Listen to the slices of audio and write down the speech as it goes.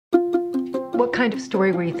What kind of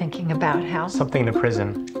story were you thinking about, Hal? Something in a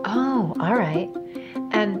prison. Oh, all right.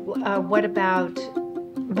 And what about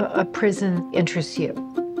a prison interests you?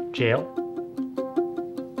 Jail?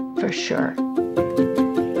 For sure.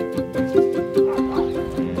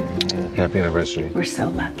 Happy anniversary. We're so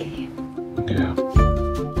lucky. Yeah.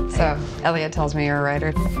 So, Elliot tells me you're a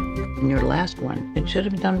writer. Your last one, it should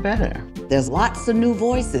have done better. There's lots of new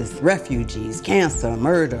voices. Refugees, cancer,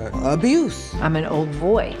 murder, abuse. I'm an old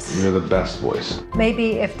voice. You're the best voice.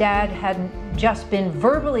 Maybe if Dad hadn't just been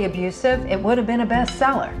verbally abusive, it would have been a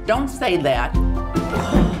bestseller. Don't say that.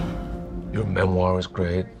 Your memoir is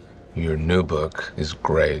great. Your new book is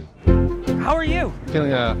great. How are you?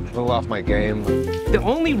 Feeling a little off my game. The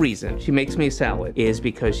only reason she makes me a salad is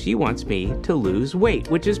because she wants me to lose weight,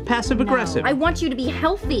 which is passive-aggressive. I want you to be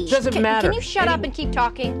healthy. Doesn't matter. Can you shut up and keep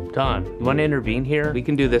talking? Dawn, you want to intervene here? We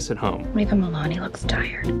can do this at home. Maybe Milani looks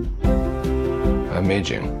tired. I'm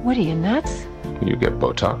aging. What are you, nuts? Can you get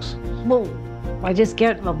Botox? Well, I just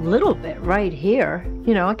get a little bit right here.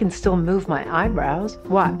 You know, I can still move my eyebrows.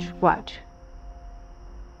 Watch, watch.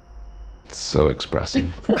 It's so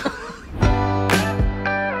expressive.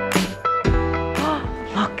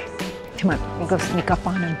 Look. Come on, we'll go sneak up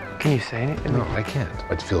on him. Can you say anything? No, I can't.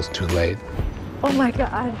 It feels too late. Oh my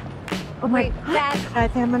God. Oh my God. I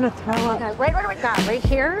think I'm gonna throw up. Okay, right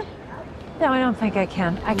here? No, I don't think I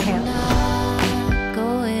can. I can't.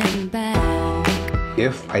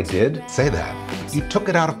 If I did say that, you took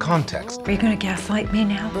it out of context. Are you gonna gaslight me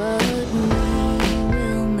now?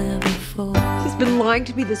 He's been lying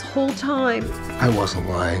to me this whole time. I wasn't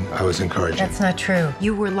lying. I was encouraging. That's not true.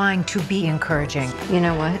 You were lying to be encouraging. You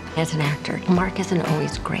know what? As an actor, Mark isn't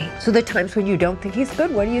always great. So the times when you don't think he's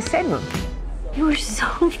good, what do you say to him? You were so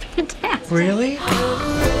fantastic. Really?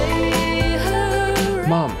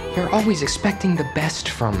 Mom, you're always expecting the best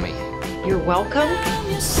from me. You're welcome.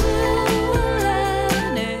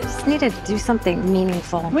 Just need to do something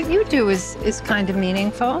meaningful. What you do is kind of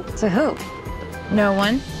meaningful. To who? No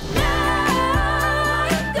one.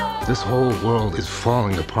 This whole world is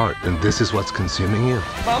falling apart, and this is what's consuming you.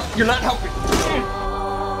 Mom, you're not helping.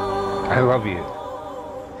 I love you.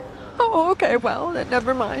 Oh, okay, well, then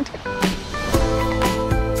never mind.